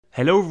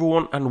Hello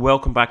everyone and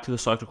welcome back to the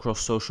Cyclocross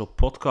Social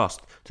Podcast.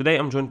 Today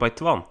I'm joined by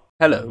Twan.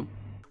 Hello.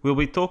 We'll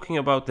be talking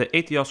about the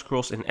ETIAS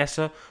Cross in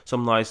Essen,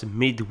 some nice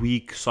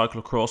midweek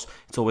cyclocross.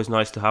 It's always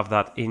nice to have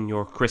that in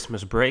your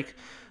Christmas break.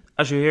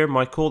 As you hear,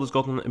 my cold has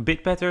gotten a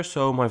bit better,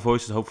 so my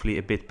voice is hopefully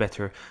a bit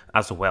better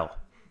as well.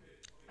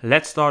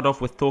 Let's start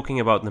off with talking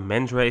about the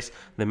men's race.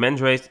 The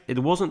men's race, it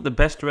wasn't the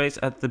best race.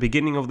 At the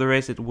beginning of the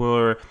race, it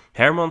were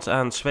Hermans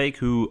and Sveik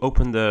who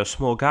opened a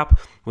small gap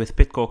with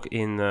Pidcock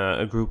in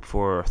a group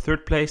for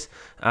third place.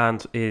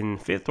 And in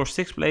fifth or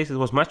sixth place, it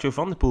was Mathieu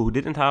van der Poel who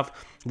didn't have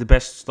the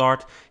best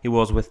start. He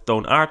was with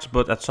Toon Aerts,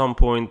 but at some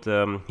point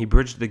he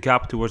bridged the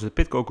gap towards the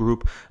Pidcock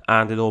group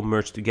and it all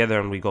merged together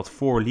and we got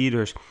four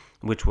leaders,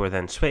 which were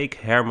then Sveik,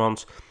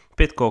 Hermans,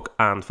 Pidcock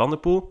and Van der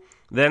Poel.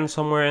 Then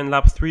somewhere in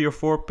lap 3 or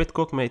 4,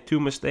 Pidcock made two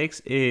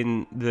mistakes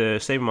in the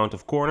same amount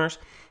of corners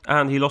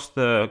and he lost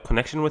the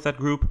connection with that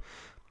group.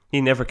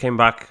 He never came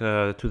back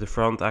to the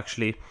front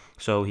actually,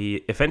 so he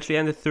eventually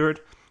ended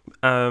third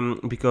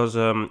because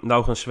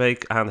Laurens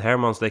Sveik and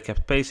Hermans, they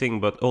kept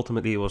pacing, but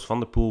ultimately it was Van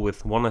der Poel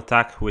with one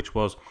attack which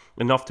was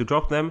enough to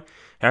drop them.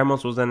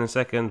 Hermans was then in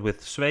second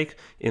with Sveik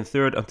in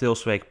third until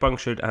Sveik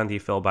punctured and he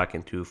fell back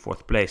into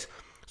fourth place.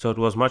 So it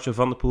was Mathieu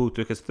van der Poel who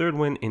took his third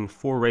win in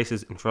 4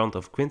 races in front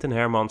of Quinten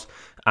Hermans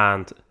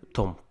and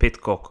Tom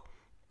Pidcock.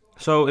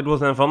 So it was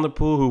then Van der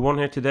Poel who won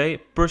here today.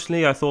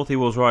 Personally, I thought he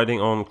was riding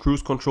on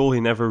cruise control. He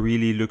never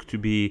really looked to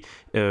be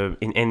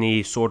in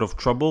any sort of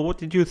trouble. What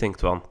did you think,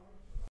 Twan?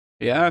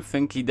 Yeah, I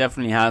think he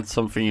definitely had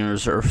something in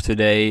reserve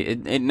today.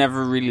 It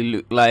never really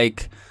looked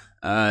like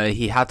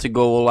he had to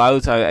go all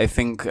out. I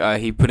think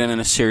he put in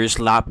a serious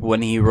lap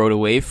when he rode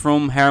away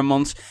from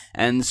Hermans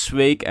and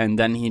Sveik, and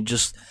then he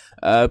just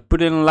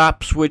put in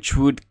laps which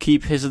would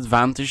keep his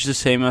advantage the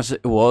same as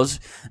it was,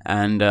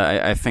 and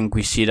I think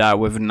we see that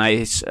with a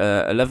nice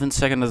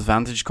 11-second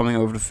advantage coming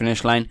over the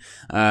finish line.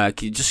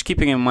 Just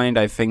keeping in mind,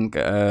 I think,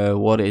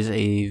 what is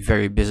a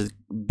very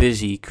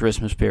busy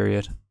Christmas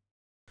period.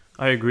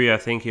 I agree. I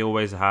think he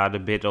always had a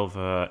bit of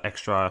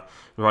extra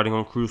riding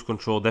on cruise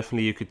control.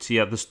 Definitely you could see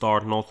at the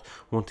start not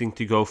wanting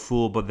to go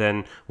full, but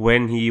then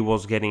when he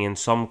was getting in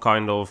some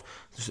kind of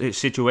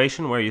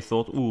situation where you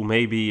thought, ooh,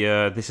 maybe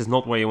this is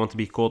not where you want to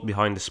be caught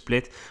behind the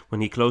split,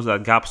 when he closed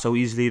that gap so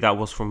easily, that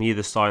was for me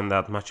the sign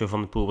that Mathieu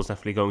van der Poel was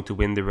definitely going to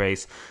win the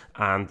race.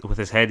 And with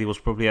his head, he was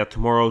probably at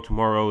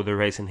tomorrow the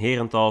race in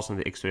Herentals and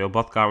the X2O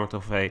Badkamer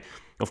Trofee.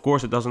 Of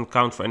course, it doesn't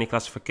count for any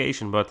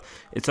classification, but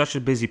it's such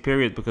a busy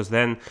period because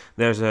then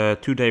there's a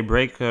 2-day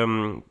break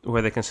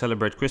where they can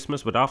celebrate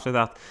Christmas. But after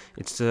that,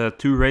 it's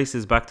 2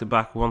 races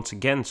back-to-back once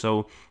again.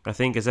 So I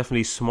think it's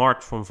definitely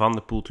smart from Van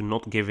der Poel to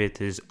not give it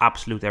his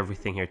absolute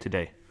everything here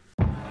today.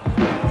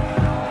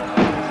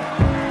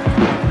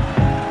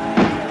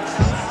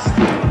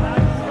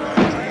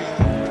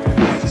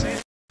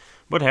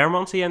 But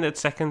Hermans, he ended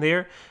second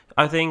here.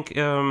 I think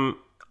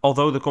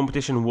although the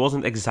competition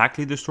wasn't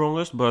exactly the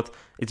strongest, but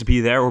it's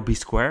be there or be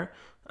square.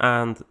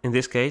 And in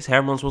this case,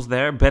 Hermans was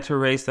there, better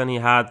race than he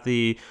had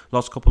the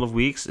last couple of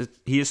weeks.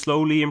 He is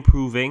slowly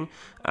improving.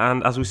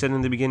 And as we said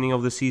in the beginning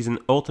of the season,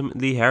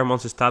 ultimately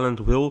Hermans'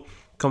 talent will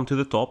come to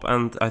the top.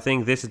 And I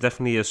think this is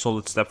definitely a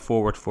solid step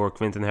forward for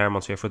Quinten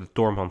Hermans here for the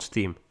Tormans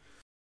team.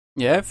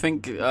 Yeah, I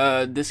think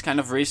this kind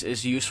of race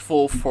is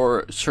useful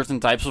for certain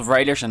types of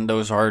riders, and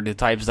those are the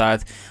types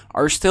that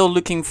are still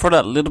looking for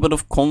that little bit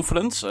of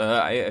confidence.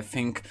 I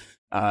think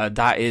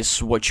that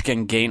is what you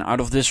can gain out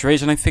of this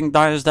race, and I think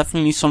that is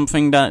definitely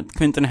something that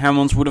Quinten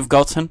Hermans would have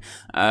gotten.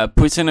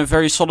 Puts in a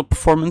very solid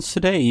performance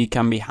today. He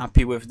can be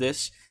happy with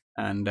this,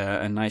 and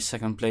a nice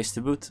second place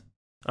to boot.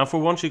 And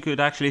for once you could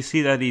actually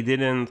see that he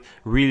didn't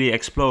really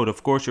explode.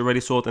 Of course, you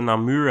already saw it in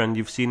Namur and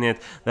you've seen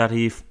it that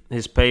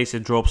his pace,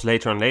 it drops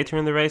later and later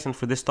in the race. And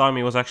for this time,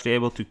 he was actually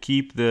able to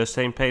keep the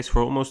same pace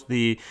for almost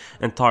the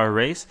entire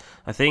race.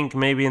 I think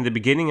maybe in the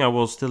beginning I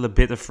was still a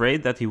bit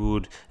afraid that he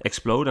would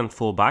explode and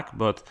fall back,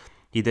 but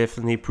he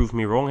definitely proved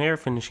me wrong here,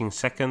 finishing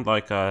second,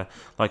 like I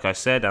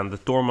said. And the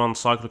Tormans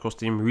cyclocross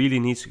team really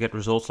needs to get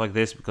results like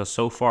this because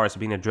so far it's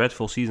been a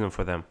dreadful season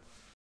for them.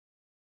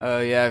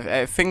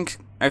 Yeah, I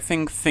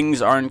think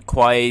things aren't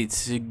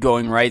quite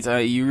going right.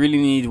 You really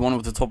need one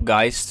of the top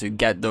guys to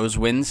get those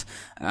wins,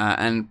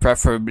 and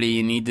preferably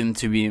you need them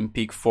to be in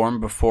peak form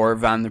before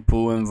Van der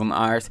Poel and Van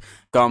Aert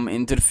come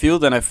into the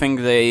field. And I think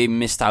they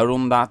missed out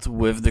on that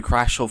with the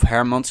crash of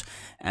Hermans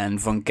and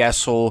Van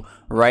Kessel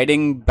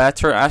riding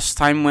better as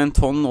time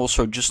went on.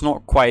 Also, just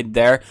not quite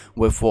there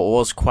with what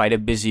was quite a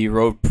busy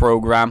road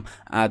program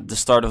at the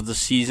start of the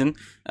season.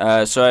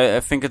 So I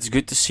think it's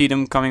good to see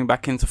them coming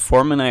back into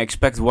form, and I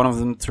expect one of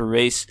them to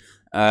race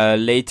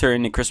later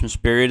in the Christmas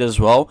period as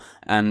well,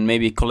 and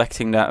maybe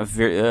collecting that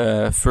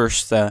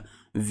first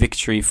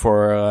victory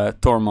for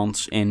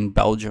Tormans in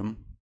Belgium.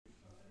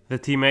 The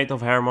teammate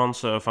of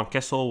Hermans, Van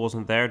Kessel,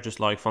 wasn't there, just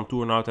like Van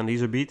Toornout and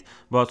Iserbyt.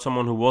 But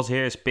someone who was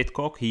here is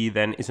Pidcock. He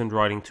then isn't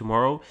riding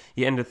tomorrow.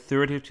 He ended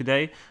third here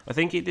today. I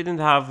think he didn't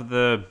have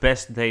the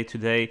best day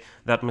today.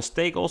 That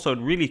mistake also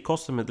really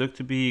cost him. It looked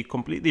to be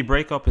completely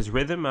break up his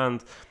rhythm.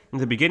 And In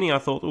the beginning I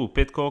thought,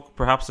 Pidcock,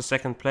 perhaps the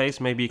second place,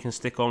 maybe he can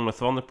stick on with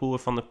Van der Poel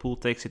if Van der Poel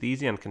takes it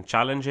easy and can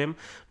challenge him.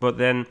 But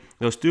then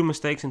those 2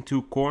 mistakes in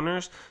 2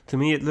 corners, to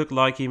me it looked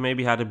like he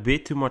maybe had a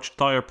bit too much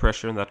tire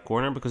pressure in that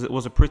corner, because it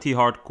was a pretty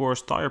hard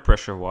course tire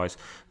pressure wise.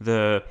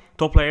 The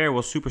top layer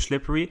was super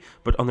slippery,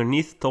 but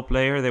underneath the top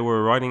layer they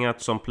were riding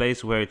at some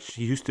place where it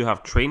used to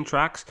have train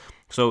tracks,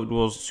 so it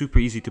was super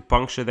easy to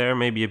puncture there.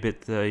 Maybe a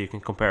bit, you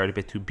can compare it a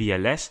bit to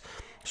BLS.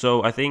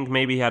 So I think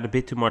maybe he had a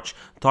bit too much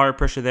tire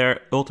pressure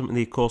there,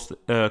 ultimately causing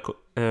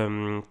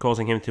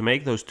him to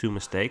make those 2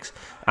 mistakes,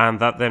 and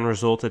that then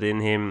resulted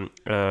in him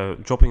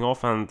dropping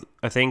off. And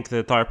I think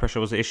the tire pressure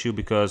was the issue,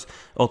 because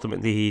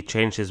ultimately he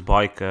changed his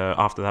bike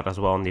after that as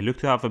well, and he looked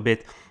to have a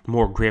bit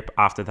more grip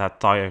after that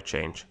tire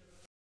change.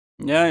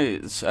 Yeah,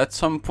 at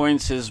some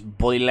points his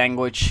body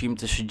language seemed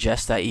to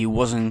suggest that he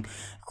wasn't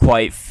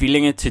quite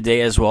feeling it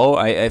today as well.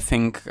 I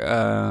think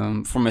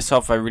for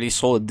myself, I really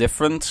saw a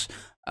difference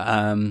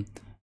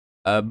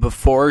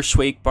before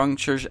Sweeck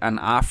punctures and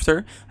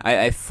after.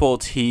 I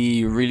thought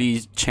he really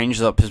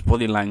changed up his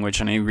body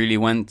language, and he really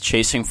went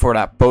chasing for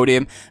that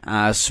podium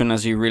as soon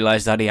as he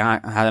realized that he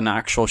had an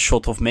actual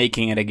shot of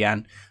making it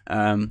again,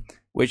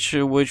 which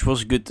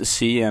was good to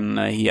see, and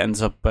he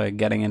ends up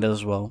getting it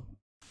as well.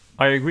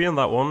 I agree on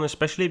that one,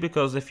 especially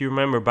because if you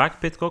remember back,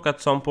 Pidcock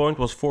at some point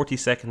was 40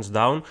 seconds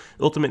down,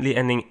 ultimately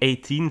ending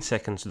 18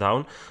 seconds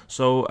down.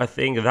 So I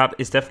think that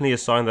is definitely a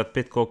sign that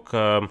Pidcock,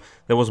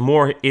 there was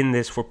more in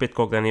this for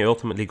Pidcock than he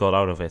ultimately got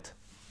out of it.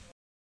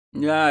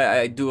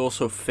 Yeah, I do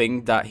also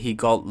think that he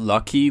got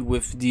lucky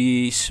with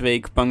the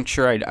Sweeck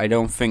puncture. I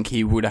don't think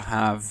he would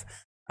have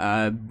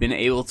been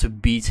able to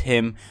beat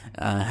him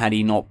had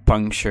he not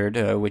punctured,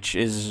 which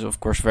is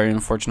of course very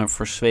unfortunate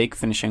for Sweeck,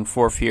 finishing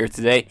 4th here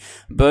today.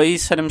 But he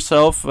said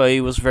himself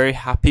he was very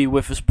happy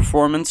with his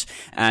performance,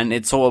 and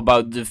it's all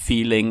about the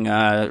feeling.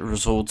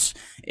 Results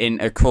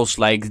in a cross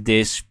like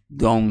this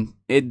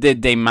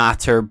they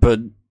matter,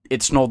 but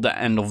it's not the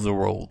end of the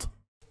world.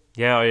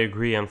 Yeah, I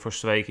agree, and for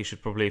Sweeck he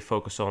should probably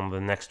focus on the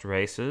next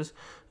races.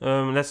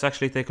 Let's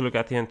actually take a look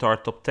at the entire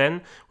top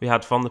 10. We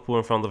had Van der Poel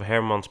in front of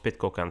Hermans,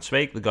 Pidcock and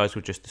Sweeck, the guys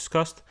we just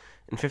discussed.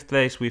 In 5th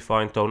place we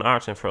find Toon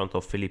Aerts in front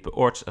of Felipe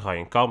Orts,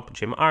 Ryan Kamp,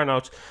 Jim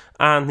Arnouts,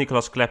 and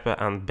Nicolas Kleppe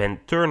and Ben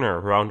Turner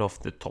round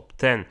off the top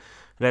 10.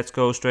 Let's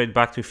go straight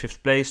back to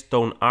 5th place,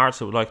 Toon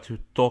Aerts. I would like to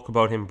talk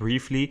about him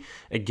briefly.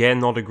 Again,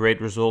 not a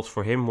great result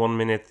for him, 1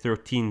 minute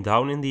 13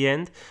 down in the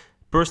end.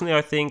 Personally,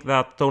 I think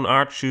that Toon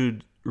Aerts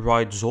should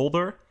ride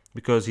Zolder,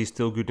 because he's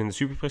still good in the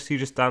super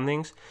prestigious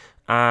standings,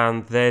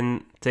 and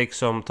then take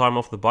some time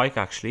off the bike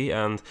actually,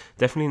 and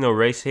definitely no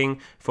racing,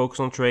 focus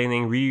on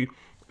training,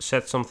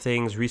 reset some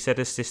things, reset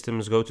his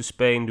systems, go to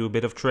Spain, do a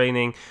bit of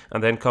training,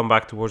 and then come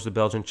back towards the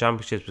Belgian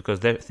Championships, because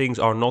things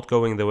are not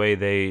going the way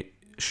they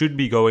should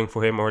be going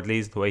for him, or at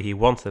least the way he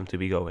wants them to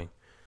be going.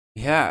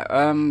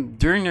 Yeah,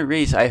 during the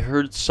race I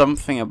heard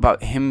something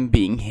about him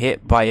being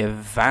hit by a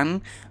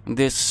van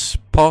this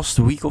past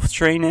week of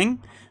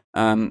training.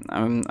 I'm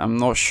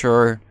not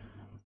sure.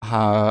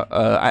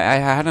 I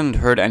hadn't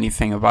heard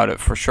anything about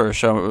it for sure,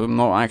 so I'm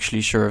not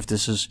actually sure if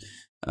this is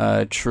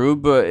true,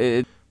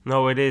 but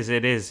No, it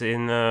is.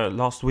 In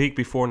last week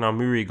before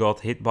Namur, he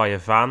got hit by a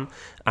van,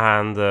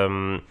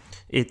 and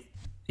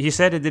he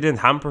said it didn't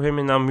hamper him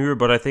in Namur,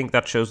 but I think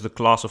that shows the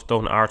class of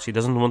Toon Aerts. He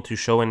doesn't want to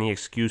show any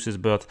excuses,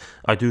 but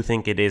I do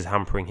think it is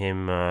hampering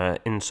him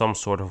in some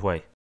sort of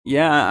way.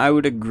 Yeah, I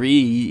would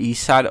agree. He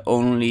said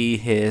only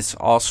his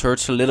ass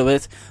hurts a little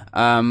bit,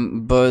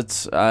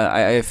 but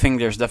I think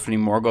there's definitely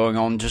more going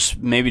on. Just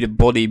maybe the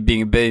body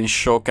being a bit in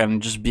shock and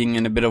just being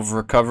in a bit of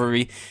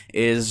recovery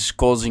is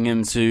causing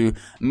him to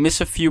miss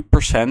a few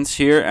percents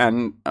here.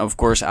 And of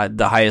course, at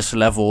the highest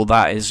level,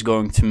 that is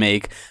going to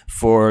make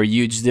for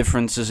huge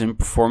differences in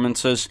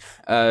performances.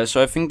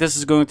 So I think this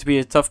is going to be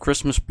a tough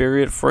Christmas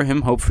period for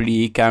him. Hopefully,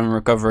 he can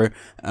recover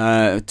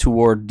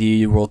toward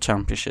the World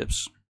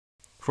Championships.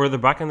 Further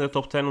back in the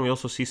top 10, we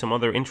also see some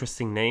other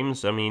interesting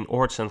names. I mean,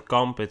 Orts and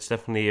Kamp, it's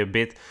definitely a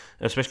bit,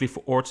 especially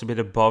for Orts, a bit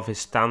above his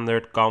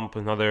standard. Kamp,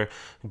 another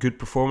good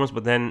performance.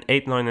 But then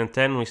 8, 9 and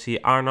 10, we see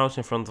Arnouts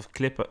in front of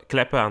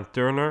Kleppe and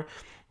Turner.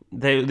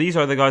 These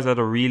are the guys that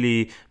are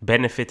really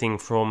benefiting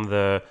from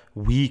the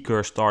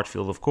weaker start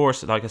field. Of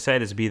course, like I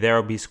said, it's be there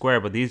or be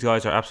square, but these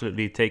guys are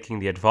absolutely taking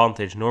the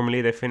advantage.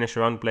 Normally, they finish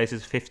around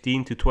places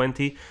 15 to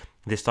 20.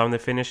 This time, they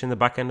finish in the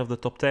back end of the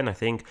top 10. I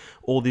think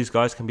all these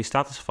guys can be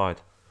satisfied.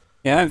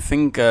 Yeah, I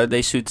think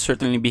they should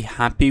certainly be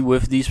happy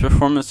with these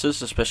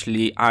performances,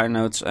 especially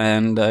Arnouts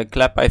and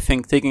Kleppe, I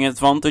think, taking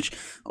advantage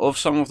of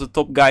some of the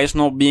top guys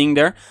not being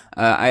there.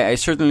 I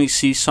certainly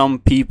see some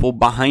people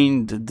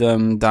behind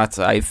them that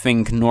I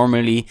think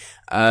normally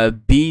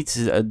beat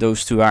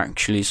those two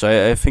actually.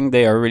 So I think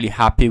they are really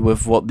happy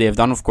with what they have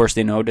done. Of course,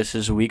 they know this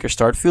is a weaker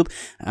start field,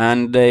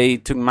 and they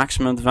took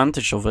maximum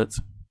advantage of it.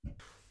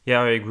 Yeah,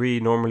 I agree.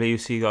 Normally you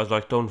see guys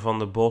like Toon van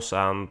der Bos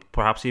and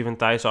perhaps even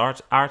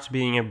Thijs Aerts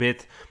being a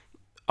bit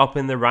up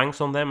in the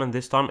ranks on them, and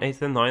this time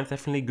 8th and 9th,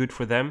 definitely good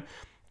for them.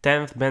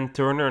 10th, Ben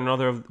Turner,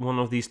 another one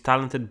of these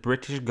talented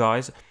British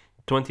guys.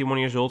 21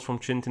 years old from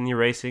Chintony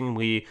Racing.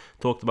 We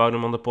talked about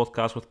him on the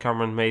podcast with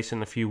Cameron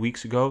Mason a few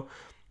weeks ago.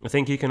 I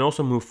think he can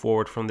also move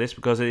forward from this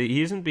because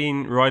he hasn't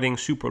been riding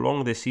super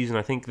long this season.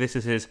 I think this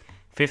is his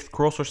 5th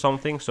cross or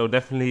something, so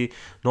definitely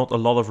not a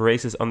lot of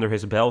races under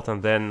his belt.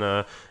 And then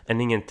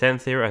ending in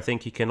 10th here, I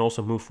think he can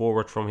also move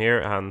forward from here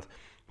and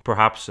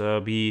perhaps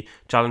be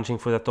challenging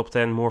for the top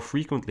 10 more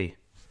frequently.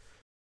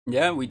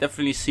 Yeah, we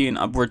definitely see an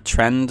upward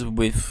trend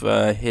with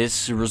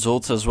his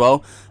results as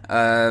well.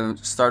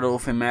 Started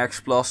off in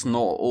Merckx Plus, not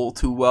all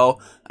too well.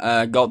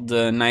 Got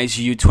the nice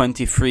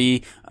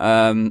U23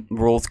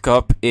 World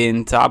Cup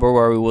in Tabor,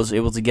 where he was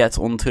able to get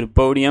onto the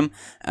podium.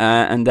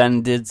 And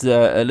then did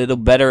a little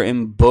better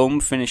in Boom,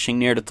 finishing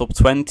near the top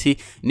 20.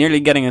 Nearly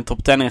getting a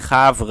top 10 in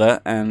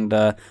Gavre. And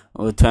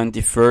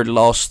 23rd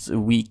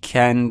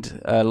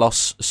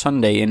last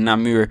Sunday in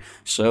Namur.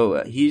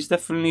 So he's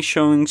definitely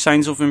showing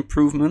signs of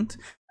improvement.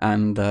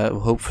 And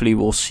hopefully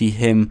we'll see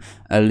him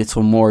a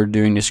little more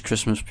during this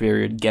Christmas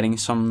period, getting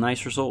some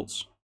nice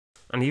results.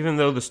 And even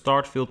though the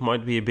start field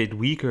might be a bit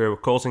weaker,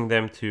 causing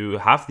them to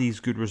have these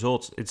good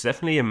results, it's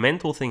definitely a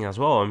mental thing as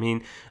well. I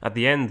mean, at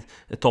the end,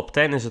 a top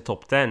 10 is a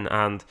top 10,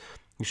 and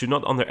you should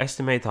not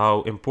underestimate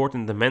how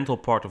important the mental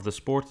part of the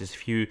sport is.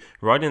 If you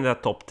ride in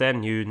that top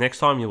 10, next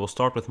time you will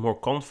start with more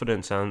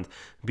confidence and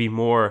be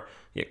more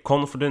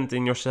confident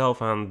in yourself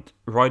and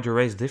ride your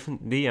race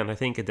differently. And I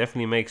think it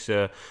definitely makes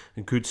a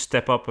good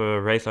step up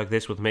a race like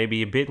this with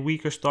maybe a bit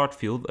weaker start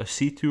field, a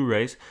C2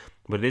 race,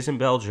 but it is in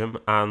Belgium.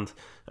 And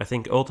I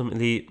think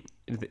ultimately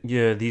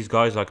these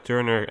guys like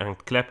Turner and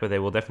Kleppe, they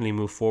will definitely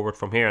move forward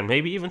from here. And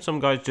maybe even some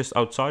guys just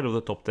outside of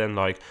the top 10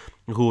 like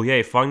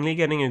Roulier finally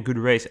getting a good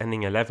race,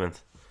 ending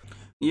 11th.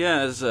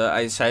 Yeah, as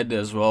I said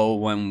as well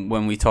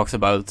when we talked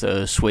about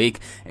Sweeck,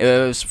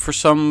 for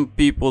some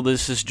people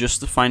this is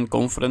just to find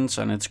confidence,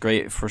 and it's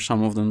great for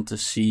some of them to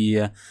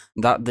see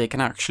that they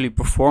can actually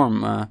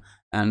perform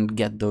and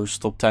get those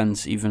top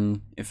 10s,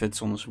 even if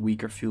it's on a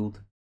weaker field.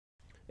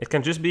 It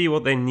can just be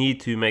what they need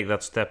to make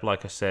that step,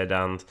 like I said,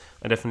 and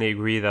I definitely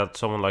agree that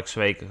someone like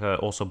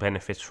Sweeck also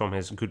benefits from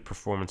his good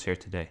performance here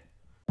today.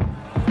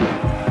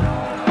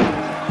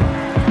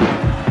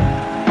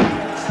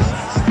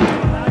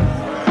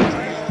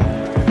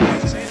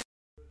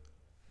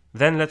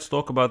 Then let's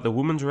talk about the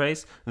women's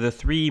race. The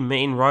 3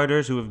 main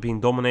riders who have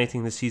been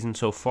dominating the season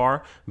so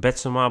far,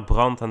 Betsema,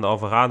 Brandt and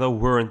Alvarado,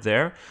 weren't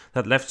there.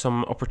 That left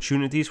some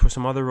opportunities for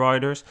some other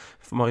riders.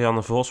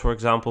 Marianne Vos, for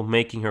example,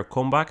 making her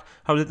comeback.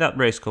 How did that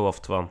race go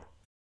off, Twan?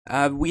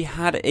 We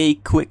had a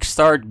quick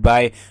start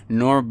by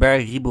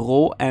Norbert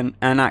Ribeiro and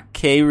Anna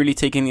Kay really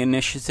taking the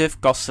initiative,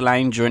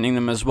 Kastelein joining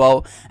them as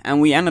well, and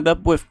we ended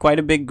up with quite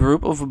a big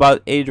group of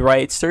about 8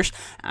 riders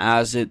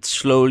as it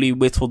slowly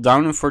whittled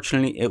down.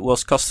 Unfortunately, it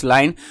was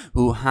Kastelein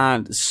who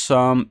had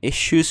some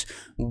issues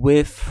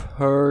with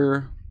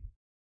her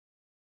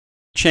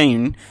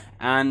chain,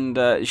 and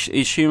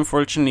she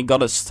unfortunately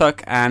got it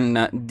stuck and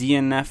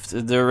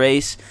DNF'd the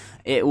race.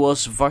 It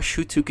was Vos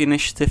who took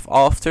initiative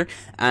after,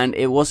 and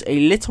it was a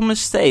little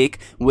mistake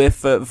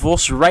with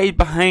Vos right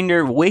behind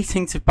her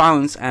waiting to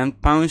pounce,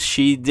 and pounce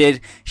she did.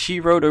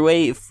 She rode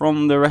away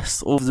from the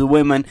rest of the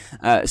women,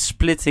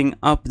 splitting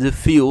up the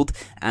field,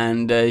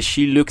 and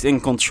she looked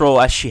in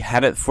control as she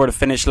headed for the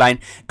finish line.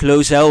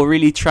 Clozel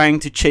really trying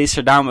to chase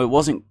her down, but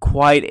wasn't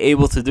quite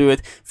able to do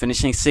it,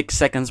 finishing 6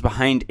 seconds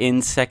behind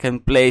in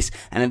 2nd place,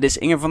 and it is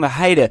Inger van der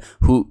Heijden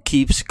who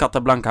keeps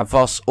Catablanca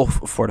Vos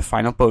off for the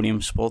final podium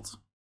spot.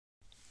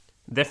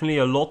 Definitely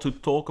a lot to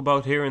talk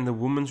about here in the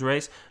women's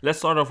race. Let's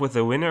start off with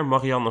the winner,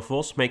 Marianne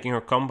Vos, making her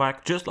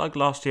comeback just like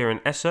last year in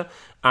Essen.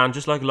 And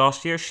just like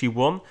last year, she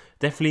won.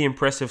 Definitely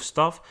impressive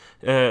stuff.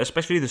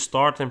 Especially the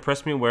start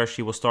impressed me, where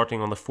she was starting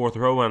on the 4th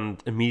row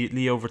and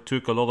immediately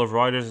overtook a lot of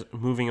riders,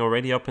 moving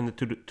already up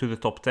to the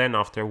top 10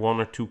 after 1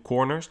 or 2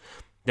 corners.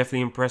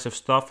 Definitely impressive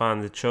stuff,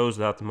 and it shows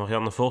that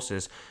Marianne Vos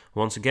is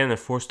once again a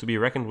force to be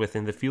reckoned with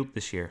in the field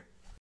this year.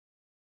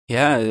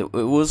 Yeah, it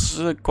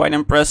was quite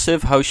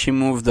impressive how she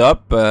moved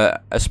up,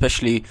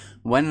 especially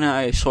when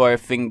I saw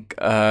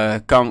her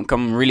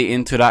come really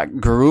into that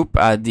group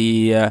at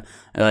the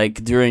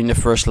during the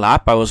first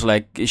lap. I was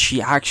like,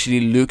 she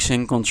actually looks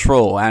in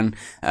control, and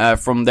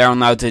from there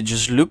on out it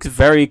just looked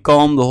very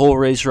calm the whole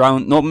race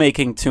round, not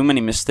making too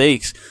many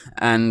mistakes,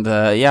 and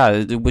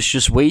it was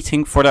just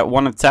waiting for that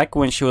one attack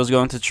when she was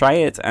going to try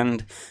it,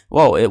 and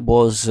well, it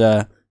was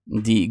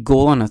the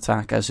golden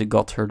attack as it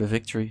got her the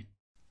victory.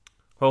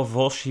 Well,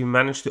 Vos, she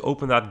managed to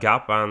open that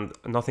gap, and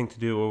nothing to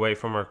do away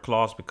from her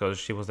class because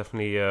she was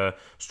definitely a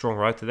strong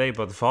ride today.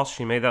 But Vos,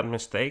 she made that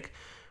mistake.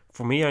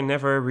 For me, I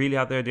never really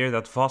had the idea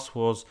that Vos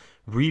was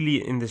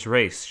really in this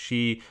race.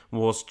 She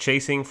was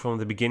chasing from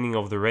the beginning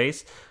of the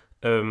race.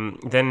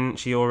 Then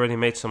she already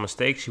made some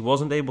mistakes. She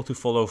wasn't able to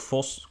follow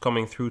Vos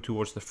coming through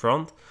towards the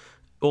front.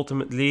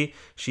 Ultimately,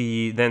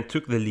 she then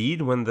took the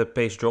lead when the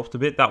pace dropped a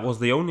bit. That was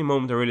the only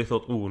moment I really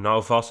thought, ooh,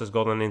 now Vos has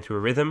gotten into a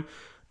rhythm.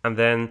 And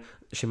then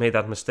she made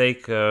that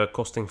mistake,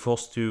 costing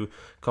Vos to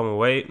come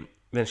away.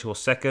 Then she was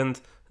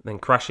second. then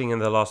crashing in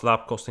the last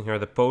lap, costing her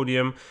the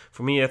podium.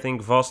 For me, I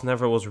think Vos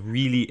never was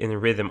really in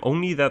rhythm.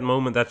 Only that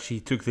moment that she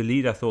took the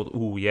lead, I thought,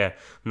 ooh, yeah,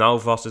 now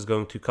Vos is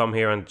going to come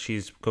here and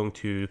she's going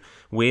to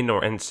win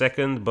or end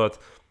second. But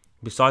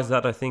besides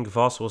that, I think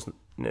Vos was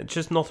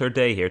just not her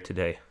day here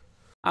today.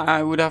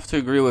 I would have to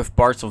agree with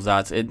parts of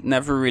that. It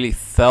never really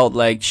felt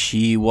like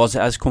she was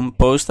as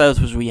composed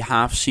as we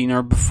have seen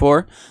her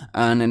before,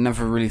 and it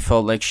never really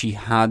felt like she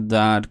had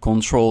that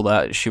control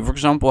that she, for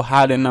example,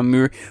 had in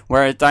Namur,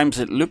 where at times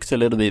it looked a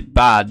little bit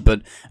bad,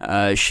 but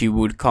she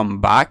would come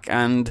back,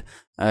 and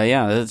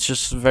yeah, it's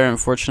just very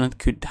unfortunate.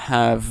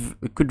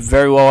 Could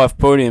very well have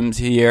podiumed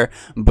here,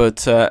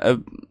 but a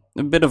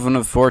bit of an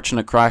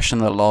unfortunate crash in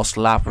the last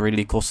lap,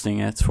 really costing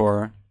it for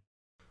her.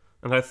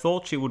 And I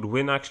thought she would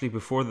win actually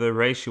before the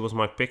race. She was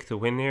my pick to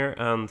win here.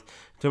 And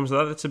in terms of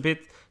that, it's a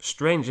bit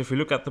strange. If you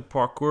look at the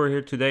parkour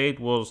here today,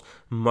 it was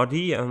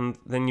muddy, and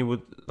then you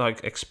would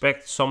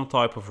expect some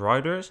type of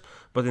riders.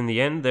 But in the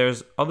end,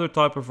 there's other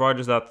type of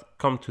riders that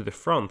come to the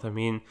front. I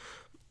mean,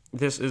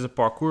 this is a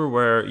parkour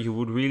where you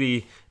would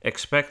really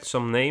expect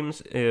some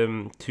names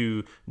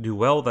to do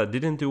well that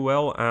didn't do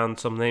well, and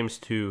some names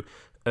to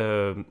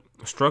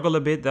struggle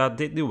a bit that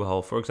did do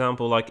well. For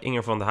example, like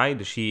Inger van der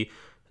Heijden, she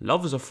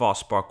loves a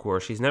fast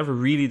parkour. She's never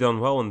really done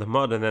well in the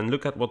mud, and then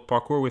look at what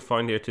parkour we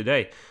find here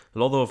today. A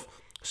lot of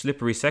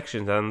slippery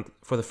sections, and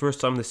for the first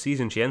time this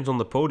season she ends on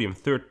the podium,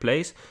 3rd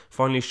place,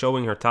 finally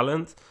showing her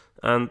talent.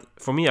 And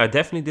for me, I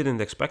definitely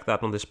didn't expect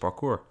that on this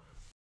parkour.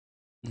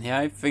 Yeah,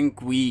 I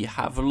think we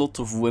have a lot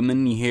of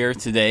women here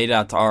today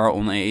that are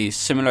on a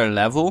similar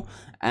level,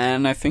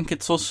 and I think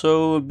it's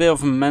also a bit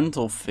of a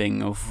mental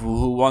thing of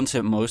who wants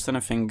it most, and I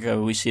think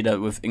we see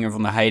that with Inger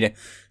van der Heijden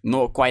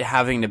not quite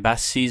having the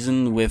best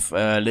season, with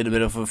a little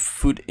bit of a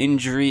foot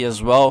injury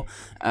as well,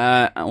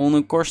 and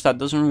of course that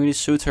doesn't really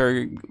suit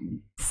her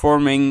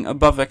performing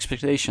above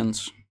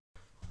expectations.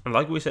 And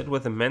like we said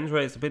with the men's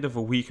race, a bit of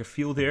a weaker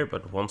field here,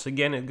 but once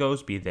again it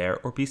goes be there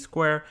or be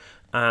square,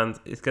 and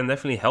it can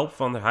definitely help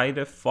Van der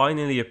Heijden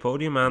finally a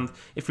podium. And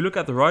if you look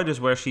at the riders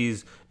where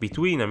she's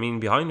between, I mean,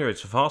 behind her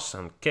it's Vos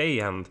and Kay,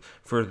 and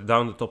further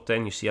down the top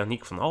 10 you see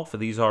Aniek van Alphen.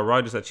 These are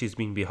riders that she's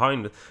been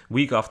behind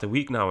week after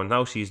week now, and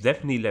now she's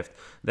definitely left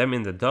them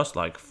in the dust,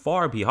 like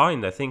far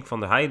behind. I think Van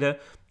der Heijden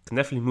can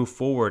definitely move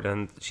forward,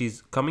 and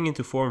she's coming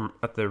into form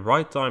at the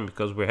right time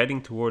because we're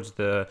heading towards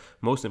the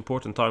most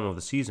important time of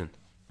the season.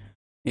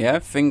 Yeah, I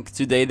think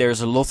today there's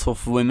a lot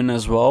of women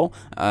as well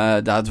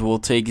that will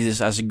take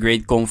this as a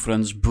great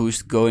confidence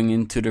boost going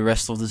into the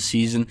rest of the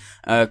season.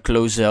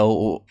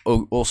 Clauzel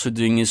also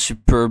doing a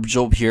superb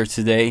job here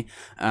today.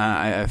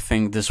 I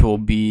think this will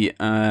be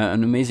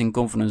an amazing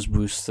confidence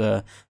boost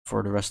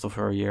for the rest of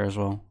her year as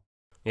well.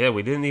 Yeah,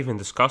 we didn't even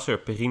discuss her,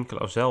 Perrine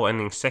Clauzel,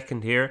 ending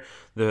 2nd here,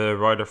 the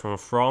rider from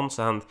France.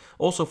 And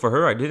also for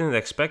her, I didn't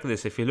expect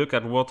this. If you look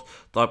at what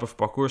type of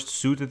parcours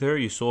suited her,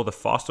 you saw the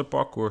faster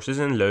parcourses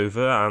in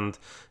Leuven, and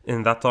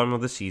in that time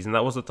of the season,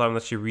 that was the time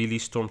that she really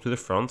stormed to the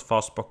front.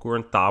 Fast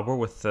parcours in Tabor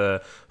with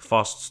the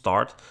fast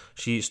start.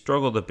 She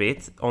struggled a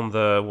bit on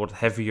the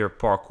heavier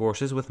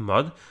parcourses with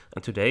mud,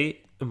 and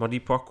today a muddy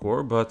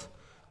parcours, but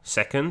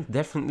 2nd,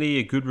 definitely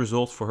a good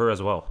result for her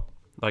as well.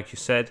 Like you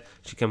said,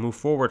 she can move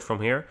forward from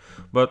here.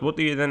 But what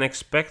do you then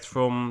expect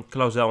from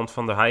Clauzel and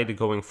Van der Heijden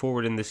going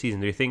forward in the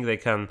season? Do you think they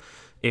can,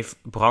 if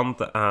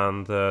Brandt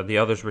and the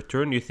others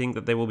return, do you think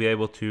that they will be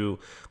able to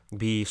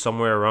be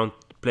somewhere around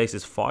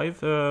places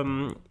 5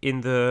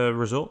 in the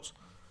results?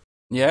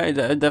 Yeah,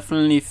 I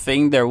definitely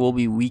think there will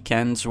be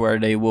weekends where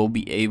they will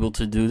be able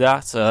to do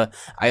that.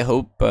 I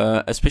hope,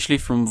 especially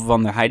from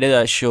Van der Heijden,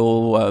 that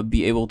she'll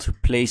be able to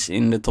place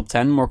in the top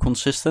 10 more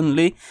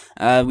consistently.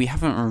 We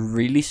haven't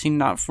really seen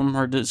that from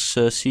her this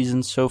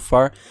season so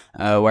far,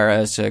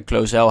 whereas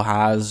Clauzel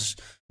has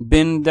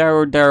been there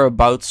or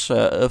thereabouts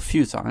a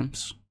few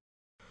times.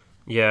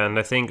 Yeah, and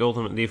I think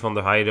ultimately Van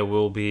der Heijden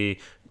will be,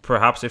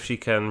 perhaps if she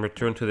can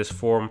return to this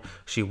form,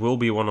 she will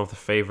be one of the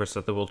favorites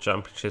at the World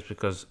Championships,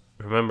 because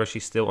remember,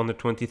 she's still under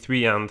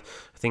 23, and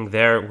I think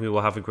there we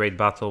will have a great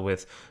battle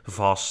with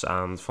Vos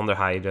and Van der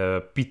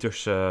Heijden,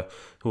 Pieters,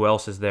 who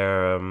else is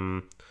there?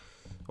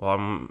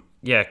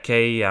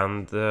 Kay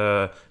and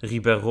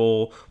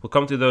Ribeiro. We'll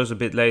come to those a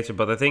bit later,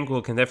 but I think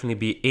we can definitely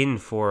be in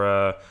for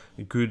a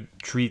good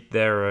treat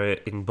there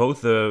in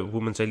both the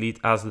Women's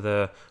Elite as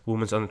the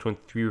Women's Under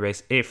 23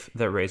 race, if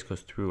that race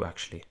goes through,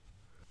 actually.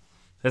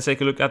 Let's take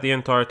a look at the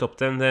entire top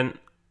 10 then.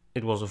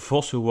 It was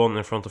Vos who won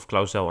in front of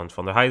Clauzel and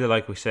Van der Heijden,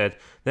 like we said.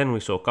 Then we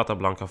saw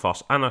Capablanca,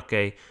 Vos, Anna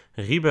Kay,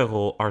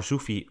 Ribeiro,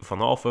 Arzoufi, Van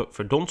Alphen,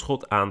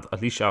 Verdonschot and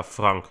Alicia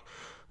Frank.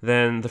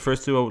 Then the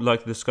first two I would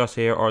like to discuss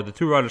here are the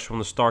two riders from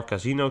the Star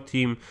Casino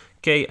team,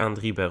 Kay and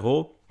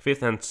Ribeiro,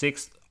 5th and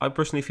 6th. I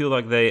personally feel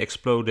like they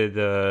exploded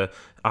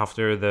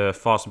after the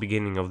fast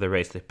beginning of the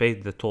race. They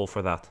paid the toll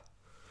for that.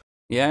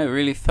 Yeah, it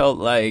really felt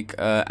like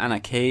Anna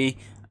Kay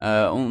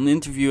on the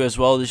interview as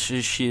well.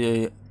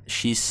 She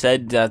she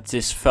said that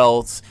this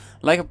felt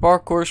like a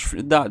parkour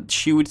that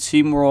she would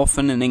see more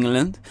often in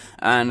England,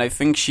 and I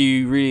think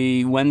she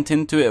really went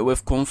into it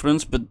with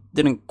confidence, but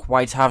didn't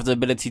quite have the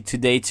ability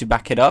today to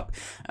back it up.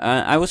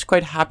 I was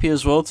quite happy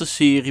as well to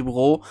see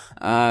Ribeiro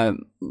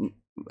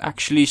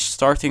actually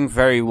starting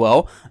very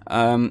well,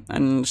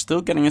 and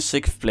still getting a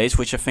 6th place,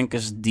 which I think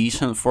is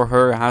decent for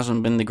her. It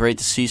hasn't been the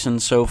greatest season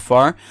so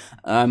far,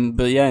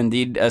 but yeah,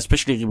 indeed,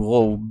 especially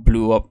Ribeiro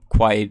blew up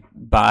quite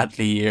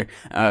badly here,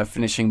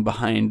 finishing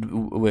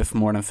behind with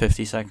more than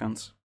 50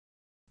 seconds.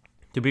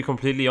 To be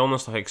completely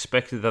honest, I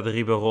expected that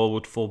Ribeiro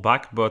would fall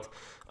back, but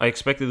I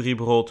expected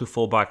Ribeiro to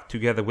fall back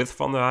together with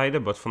Van der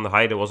Heijden, but Van der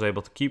Heijden was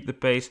able to keep the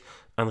pace,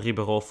 and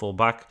Ribeiro fell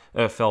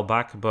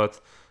back. But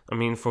I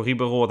mean, for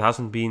Ribeiro, it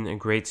hasn't been a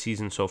great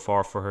season so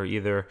far for her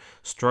either.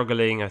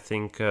 Struggling, I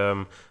think.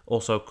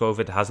 Also,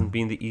 COVID hasn't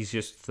been the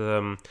easiest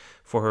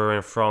for her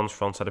in France.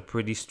 France had a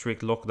pretty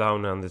strict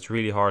lockdown, and it's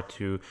really hard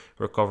to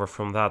recover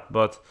from that.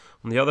 But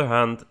on the other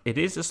hand, it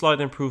is a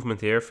slight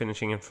improvement here,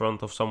 finishing in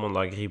front of someone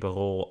like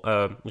Ribeiro.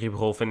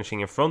 Ribeiro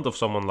finishing in front of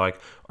someone like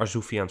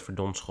Arzoufi and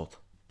Verdonschot.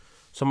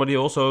 Somebody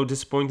also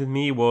disappointed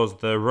me was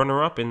the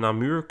runner-up in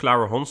Namur,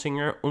 Clara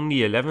Honsinger, only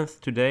 11th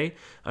today.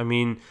 I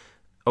mean,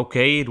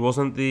 okay, it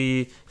wasn't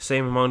the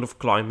same amount of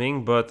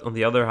climbing, but on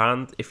the other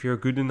hand, if you're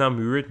good in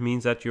Namur, it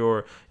means that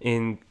you're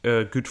in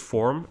good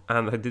form,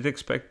 and I did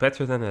expect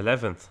better than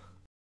 11th.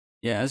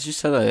 Yeah, as you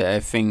said,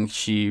 I think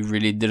she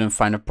really didn't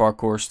find a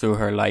parcours to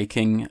her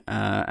liking,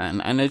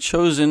 and it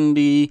shows in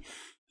the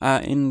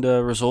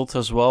result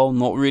as well.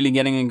 Not really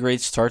getting a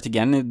great start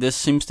again. This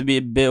seems to be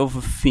a bit of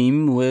a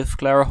theme with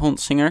Clara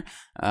Honsinger,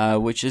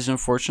 which is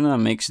unfortunate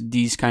and makes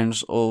these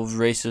kinds of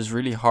races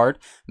really hard,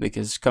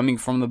 because coming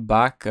from the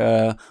back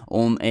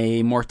on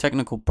a more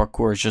technical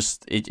parcours,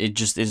 it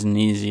just isn't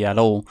easy at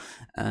all.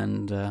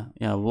 And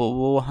yeah,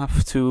 we'll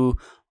have to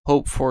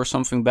hope for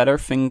something better.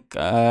 Think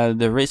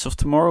the race of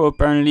tomorrow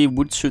apparently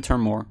would suit her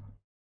more.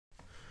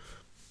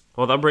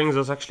 Well, that brings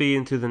us actually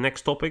into the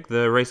next topic,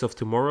 the race of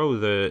tomorrow,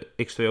 the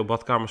X2O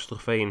Badkamers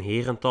Trofee in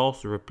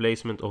Herentals, the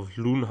replacement of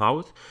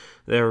Loenhout.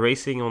 They're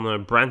racing on a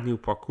brand new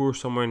parcours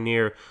somewhere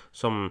near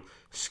some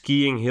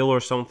skiing hill or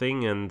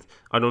something, and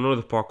I don't know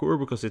the parcours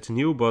because it's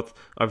new, but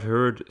I've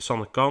heard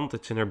Sanne Kant,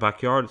 it's in her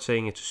backyard,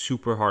 saying it's a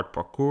super hard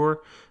parcours.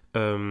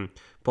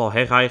 Paul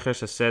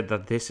Herreigers has said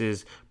that this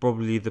is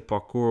probably the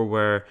parcours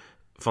where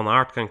Van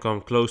Aert can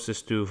come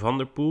closest to Van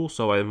der Poel,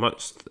 so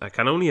I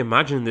can only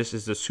imagine this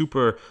is a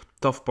super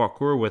tough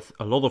parcours with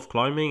a lot of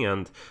climbing,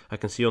 and I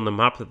can see on the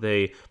map that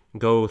they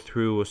go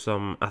through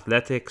some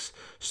athletics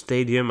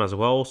stadium as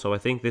well, so I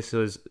think it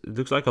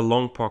looks like a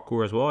long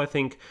parcours as well. I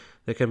think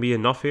there can be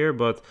enough here,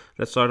 but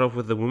let's start off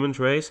with the women's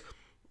race.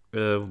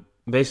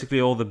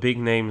 Basically all the big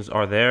names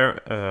are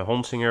there.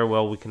 Honsinger,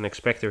 well, we can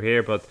expect her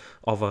here, but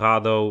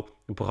Alvarado,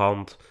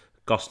 Brandt,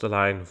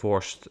 Kastelein,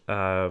 Vorst,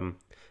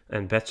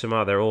 and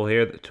Betsema, they're all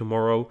here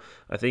tomorrow.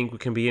 I think we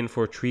can be in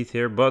for a treat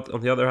here, but on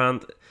the other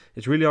hand,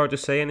 it's really hard to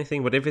say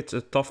anything. But if it's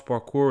a tough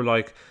parcours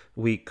like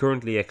we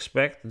currently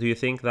expect, do you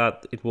think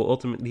that it will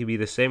ultimately be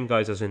the same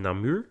guys as in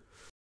Namur?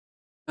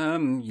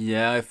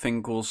 Yeah, I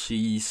think we'll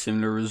see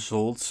similar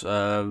results.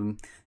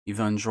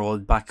 Even draw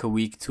it back a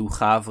week to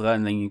Gavre,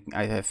 and then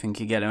I think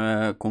you get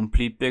a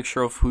complete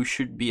picture of who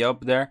should be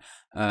up there.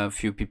 A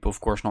few people, of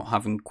course, not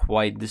having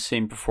quite the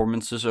same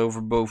performances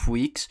over both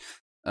weeks.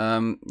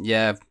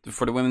 Yeah,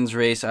 for the women's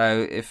race,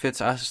 if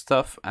it's as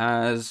tough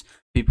as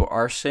people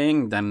are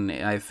saying, then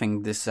I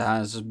think this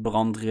has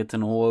Brandt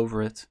written all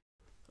over it.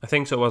 I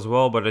think so as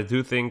well, but I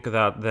do think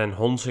that then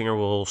Honsinger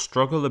will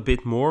struggle a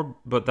bit more,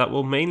 but that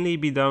will mainly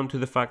be down to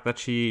the fact that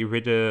she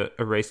rid a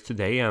race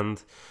today,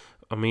 and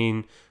I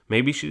mean,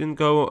 maybe she didn't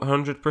go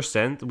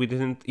 100%, we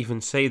didn't even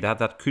say that,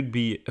 that could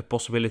be a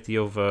possibility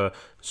of a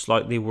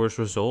slightly worse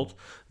result,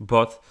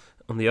 but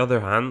on the other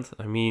hand,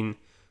 I mean,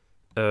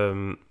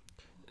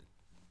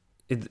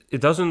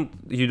 It doesn't,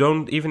 you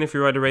don't, even if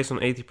you ride a race on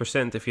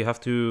 80%, if you have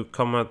to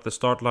come at the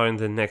start line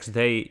the next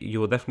day,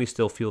 you will definitely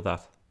still feel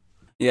that.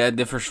 Yeah, it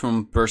differs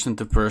from person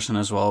to person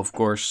as well. Of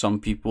course, some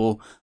people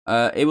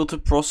able to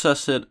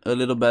process it a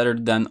little better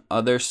than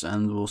others,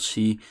 and we'll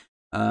see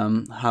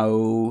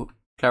how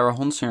Clara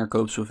Honsinger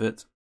copes with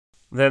it.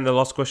 Then the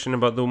last question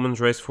about the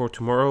women's race for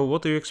tomorrow.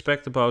 What do you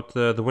expect about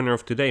the winner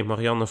of today,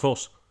 Marianne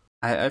Vos?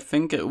 I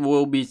think it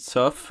will be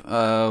tough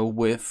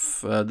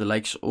with the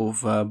likes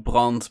of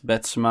Brandt,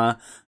 Betsema,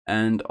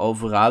 and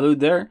Alvarado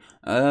there.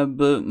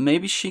 But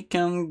maybe she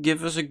can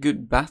give us a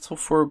good battle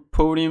for a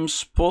podium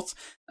spot.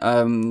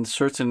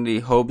 Certainly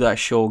hope that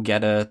she'll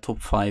get a top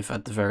 5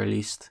 at the very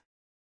least.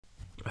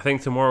 I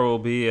think tomorrow will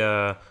be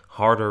a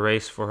harder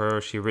race for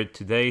her. She rid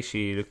today.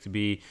 She looked to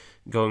be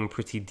going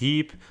pretty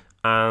deep.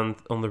 And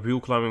on the real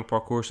climbing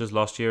parcourses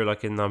last year,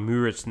 like in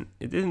Namur, it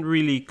didn't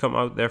really come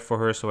out there for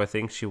her. So I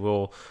think she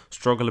will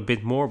struggle a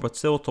bit more. But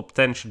still, top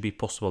 10 should be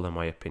possible in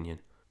my opinion.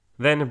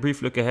 Then a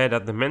brief look ahead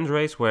at the men's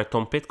race, where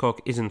Tom Pidcock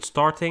isn't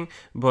starting,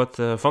 but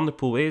Van der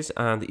Poel is,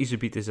 and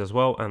Iserbyt is as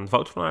well, and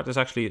Wout van Aert is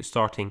actually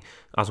starting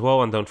as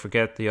well. And don't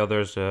forget the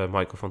others,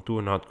 Michael van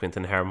Toornhout,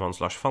 Quinten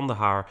Hermans, Lars van der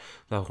Haar,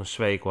 Laurens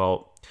Sweeck.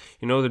 Well,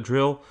 you know the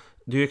drill.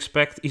 Do you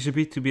expect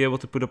Iserbyt to be able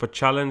to put up a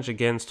challenge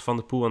against Van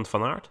der Poel and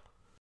Van Aert?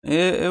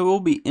 It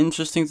will be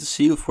interesting to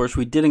see. Of course,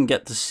 we didn't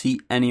get to see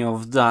any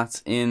of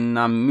that in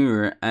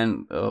Namur,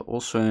 and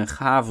also in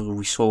Gavre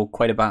we saw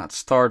quite a bad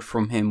start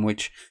from him,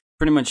 which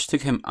pretty much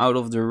took him out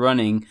of the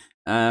running.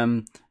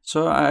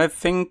 So I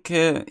think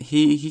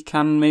he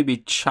can maybe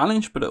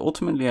challenge, but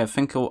ultimately I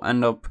think he'll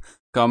end up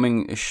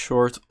coming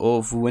short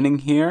of winning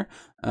here.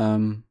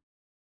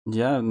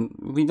 Yeah,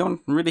 we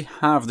don't really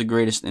have the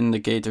greatest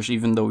indicators,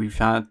 even though we've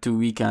had 2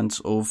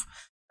 weekends of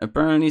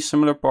apparently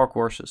similar park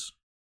courses.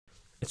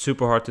 It's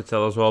super hard to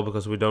tell as well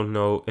because we don't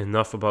know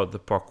enough about the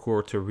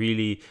parkour to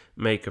really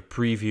make a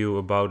preview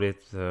about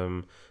it.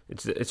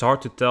 It's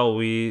hard to tell.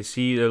 We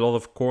see a lot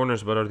of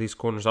corners, but are these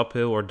corners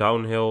uphill or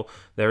downhill?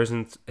 There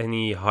isn't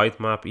any height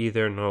map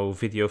either, no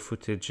video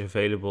footage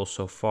available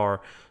so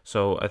far.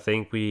 So I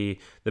think the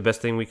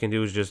best thing we can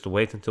do is just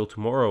wait until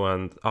tomorrow,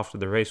 and after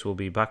the race we'll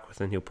be back with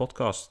a new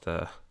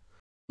podcast.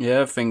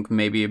 Yeah, I think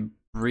maybe a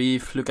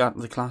brief look at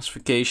the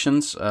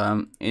classifications.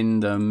 In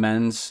the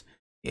men's,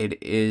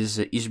 it is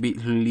Iserbyt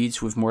who leads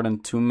with more than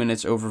 2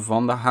 minutes over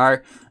Van der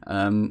Haar.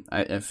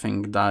 I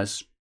think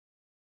that's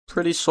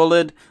pretty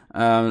solid.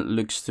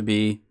 Looks to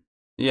be,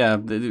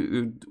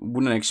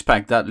 wouldn't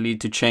expect that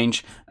lead to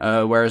change.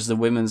 Whereas the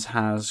women's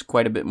has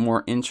quite a bit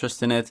more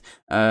interest in it.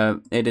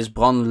 It is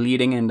Brand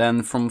leading, and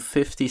then from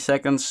 50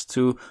 seconds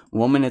to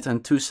 1 minute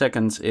and 2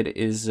 seconds, it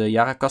is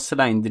Jara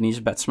Kastelein, Denise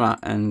Betsma,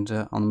 and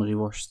Annemarie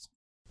Worst.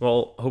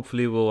 Well,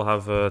 hopefully we'll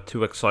have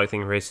 2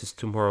 exciting races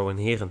tomorrow in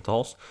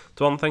Herentals.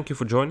 Twan, thank you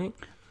for joining.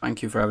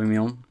 Thank you for having me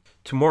on.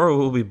 Tomorrow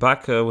we'll be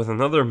back with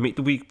another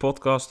midweek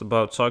podcast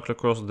about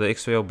cyclocross, the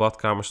XVO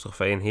Badkamers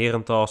Trofee in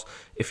Herentals.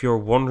 If you're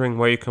wondering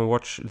where you can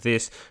watch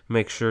this,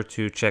 make sure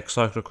to check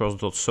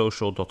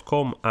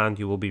cyclocross.social.com and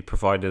you will be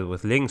provided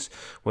with links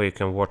where you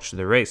can watch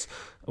the race.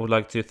 I would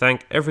like to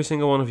thank every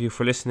single one of you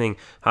for listening.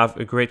 Have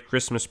a great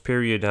Christmas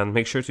period and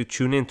make sure to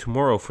tune in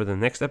tomorrow for the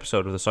next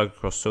episode of the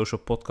Cyclocross Social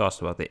podcast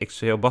about the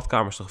XVO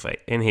Badkamers Trofee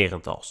in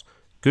Herentals.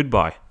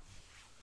 Goodbye.